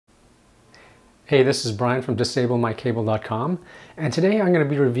Hey, this is Brian from DisableMyCable.com, and today I'm going to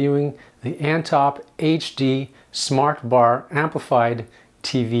be reviewing the Antop HD Smart Bar Amplified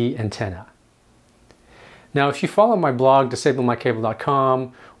TV Antenna. Now, if you follow my blog,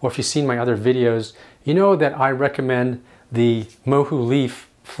 DisableMyCable.com, or if you've seen my other videos, you know that I recommend the Mohu Leaf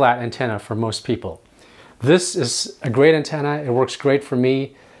flat antenna for most people. This is a great antenna. It works great for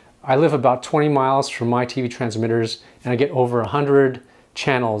me. I live about 20 miles from my TV transmitters, and I get over 100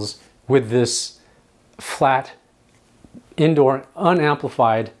 channels with this flat, indoor,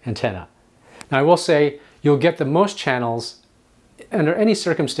 unamplified antenna. Now, I will say you'll get the most channels under any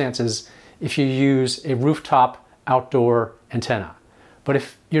circumstances if you use a rooftop outdoor antenna. But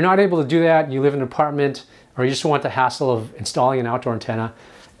if you're not able to do that, you live in an apartment, or you just want the hassle of installing an outdoor antenna,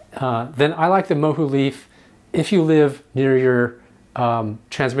 then I like the Mohu Leaf if you live near your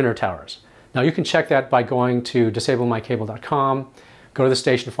transmitter towers. Now, you can check that by going to DisableMyCable.com, go to the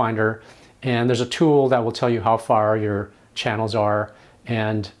station finder, and there's a tool that will tell you how far your channels are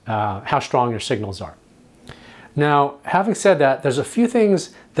and how strong your signals are. Now, having said that, there's a few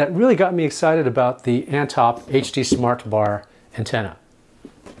things that really got me excited about the Antop HD Smart Bar antenna.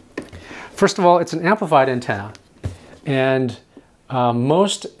 First of all, it's an amplified antenna, and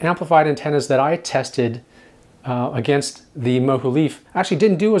most amplified antennas that I tested against the Mohu Leaf actually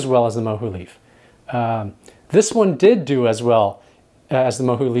didn't do as well as the Mohu Leaf. This one did do as well as the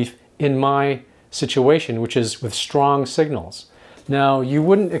Mohu Leaf in my situation, which is with strong signals. Now, you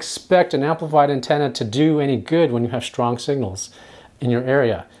wouldn't expect an amplified antenna to do any good when you have strong signals in your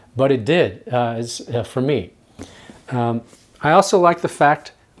area, but it did for me. I also like the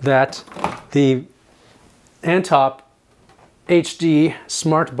fact that the Antop HD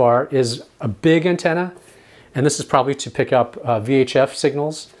Smart Bar is a big antenna, and this is probably to pick up VHF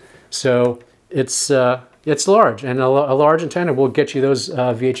signals. So it's large, and a large antenna will get you those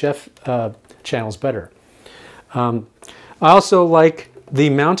VHF channels better. I also like the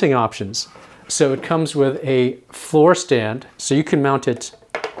mounting options. So it comes with a floor stand, so you can mount it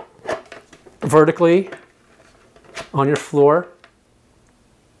vertically on your floor,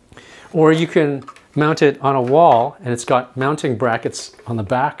 or you can mount it on a wall, and it's got mounting brackets on the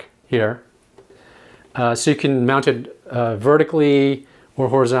back here. So you can mount it vertically or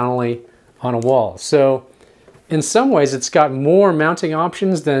horizontally on a wall. So in some ways it's got more mounting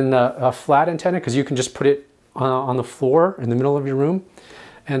options than a flat antenna, because you can just put it on the floor in the middle of your room.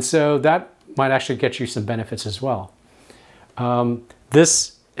 And so that might actually get you some benefits as well.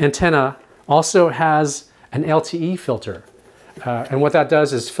 This antenna also has an LTE filter. And what that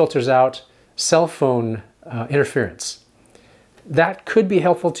does is filters out cell phone interference. That could be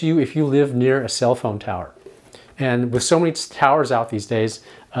helpful to you if you live near a cell phone tower. And with so many towers out these days,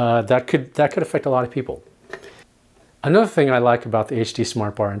 that could affect a lot of people. Another thing I like about the HD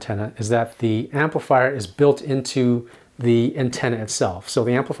Smart Bar antenna is that the amplifier is built into the antenna itself. So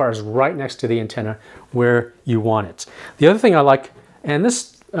the amplifier is right next to the antenna where you want it. The other thing I like, and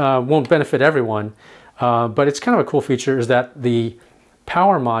this won't benefit everyone, but it's kind of a cool feature, is that the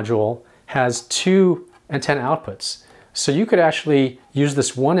power module has two antenna outputs. So you could actually use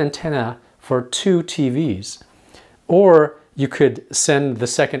this one antenna for two TVs, or you could send the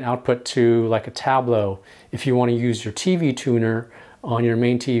second output to like a Tableau if you want to use your TV tuner on your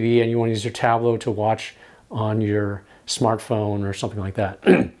main TV and you want to use your Tableau to watch on your smartphone or something like that.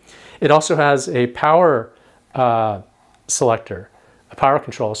 It also has a power selector, a power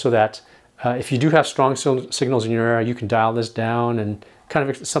control, so that if you do have strong signals in your area, you can dial this down, and kind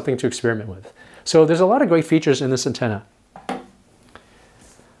of something to experiment with. So there's a lot of great features in this antenna.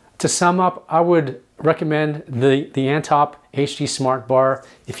 To sum up, I would recommend the Antop HD Smart Bar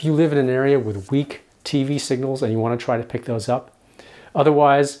if you live in an area with weak TV signals and you want to try to pick those up.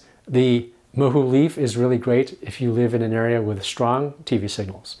 Otherwise, the Mohu Leaf is really great if you live in an area with strong TV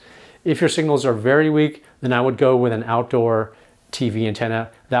signals. If your signals are very weak, then I would go with an outdoor TV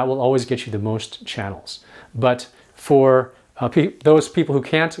antenna. That will always get you the most channels. But for those people who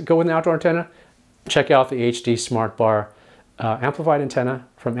can't go with an outdoor antenna, check out the HD Smart Bar amplified antenna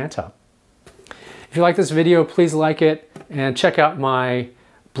from Antop. If you like this video, please like it and check out my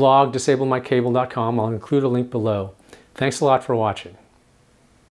blog, DisableMyCable.com. I'll include a link below. Thanks a lot for watching.